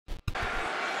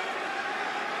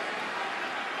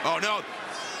Oh, no.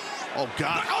 Oh,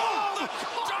 God. Oh,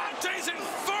 Dante's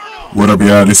Inferno. What up,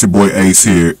 y'all? This your boy Ace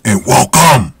here, and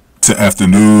welcome to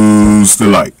Afternoons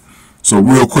Delight. So,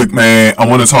 real quick, man, I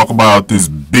want to talk about this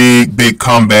big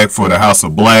comeback for the House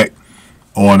of Black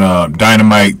on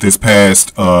Dynamite this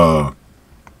past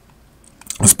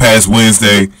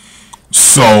Wednesday.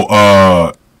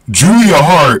 So, Julia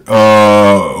Hart,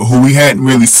 who we hadn't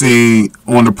really seen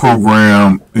on the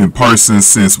program in person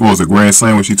since, what was it, Grand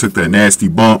Slam, when she took that nasty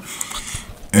bump.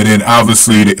 And then,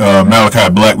 obviously,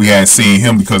 Malakai Black, we hadn't seen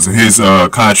him because of his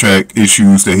contract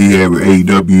issues that he had with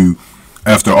AEW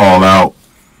after All Out.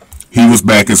 He was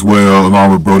back as well,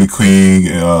 along with Brody King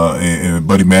and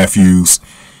Buddy Matthews.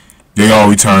 They all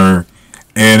returned.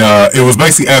 And it was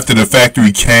basically after the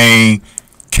Factory came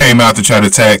out to try to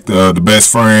attack the Best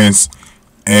Friends.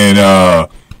 And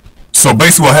so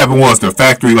basically what happened was the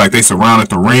Factory, like, they surrounded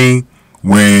the ring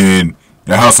when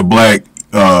the House of Black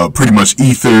pretty much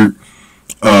ethered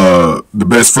the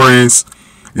Best Friends.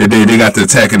 And they got to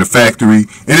attacking the Factory. And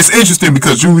it's interesting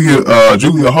because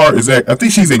Julia Hart is, I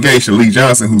think she's engaged to Lee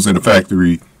Johnson, who's in the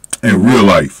Factory in real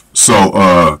life.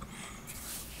 So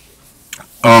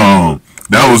that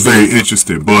was very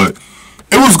interesting. But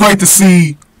it was great to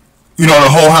see, you know, the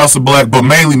whole House of Black, but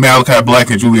mainly Malakai Black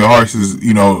and Julia Hart. Is,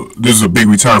 you know, this is a big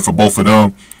return for both of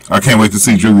them. I can't wait to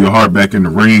see Julia Hart back in the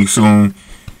ring soon.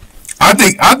 I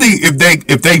think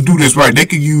if they do this right, they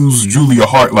could use Julia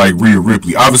Hart like Rhea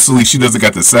Ripley. Obviously, she doesn't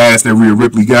got the size that Rhea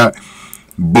Ripley got,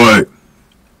 but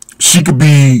she could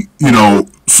be, you know,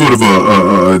 sort of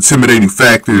a intimidating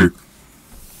factor,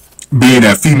 being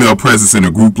that female presence in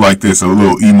a group like this, a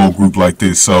little emo group like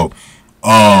this. So,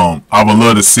 I would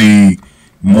love to see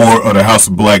more of the House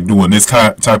of Black doing this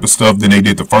type of stuff than they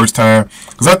did the first time.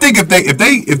 Because I think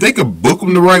if they could book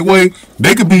them the right way,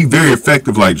 they could be very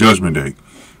effective like Judgment Day.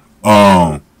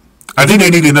 I think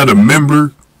they need another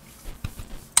member,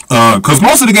 because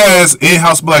most of the guys in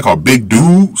House of Black are big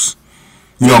dudes.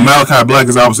 You know, Malakai Black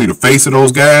is obviously the face of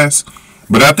those guys,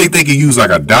 but I think they could use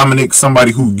like a Dominic,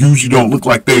 somebody who usually don't look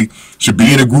like they should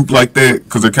be in a group like that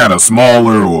because they're kind of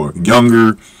smaller or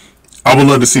younger. I would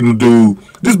love to see them do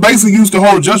just basically use the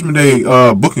whole Judgment Day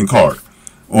booking card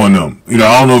on them. You know,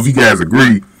 I don't know if you guys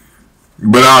agree,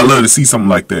 but I'd love to see something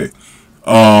like that.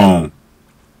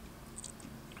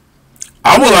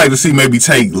 I would like to see maybe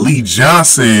take Lee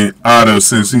Johnson out of,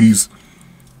 since he's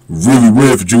really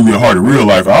with Julia Hart in real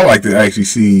life. I would like to actually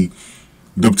see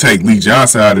them take Lee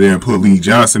Johnson out of there and put Lee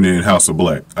Johnson in House of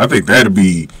Black. I think that'd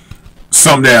be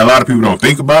something that a lot of people don't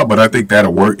think about, but I think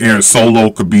that'll work. Aaron Solo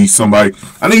could be somebody.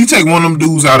 I think you take one of them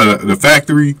dudes out of the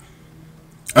Factory.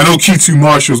 I know Q2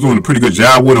 Marshall's doing a pretty good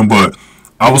job with him, but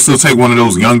I would still take one of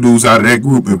those young dudes out of that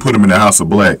group and put them in the House of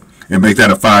Black and make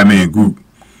that a 5-man group.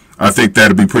 I think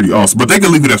that'd be pretty awesome. But they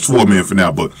can leave it as 4-men for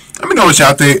now. But let me know what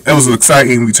y'all think. It was an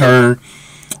exciting return.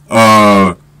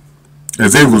 As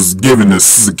they was giving the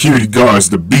security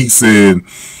guards the beats, and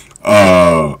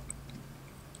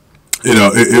you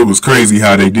know, it was crazy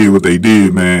how they did what they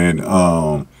did, man.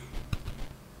 And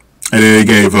then they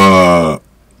gave I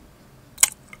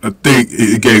think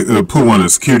it gave put one of the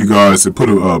security guards and put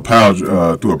a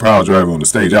through a pile driver on the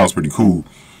stage. That was pretty cool.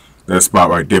 That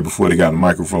spot right there before they got the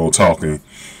microphone talking.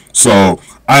 So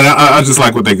I just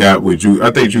like what they got with Julia.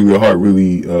 I think Julia Hart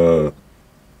really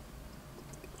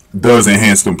does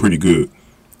enhance them pretty good.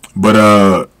 But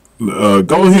go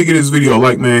ahead and get this video a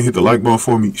like, man. Hit the like button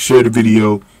for me. Share the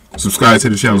video. Subscribe to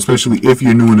the channel, especially if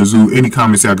you're new in the zoo. Any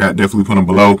comments y'all got, definitely put them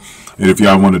below. And if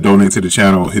y'all want to donate to the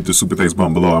channel, hit the super thanks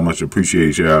button below. I much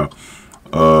appreciate y'all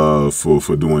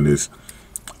for doing this.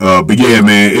 But yeah,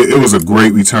 man, it was a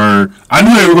great return. I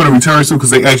knew they were going to return soon because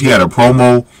they actually had a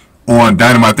promo on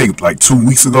Dynamite, I think, like 2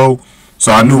 weeks ago.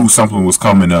 So I knew something was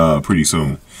coming pretty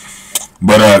soon.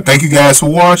 But thank you guys for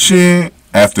watching.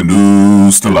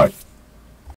 Afternoons Delight.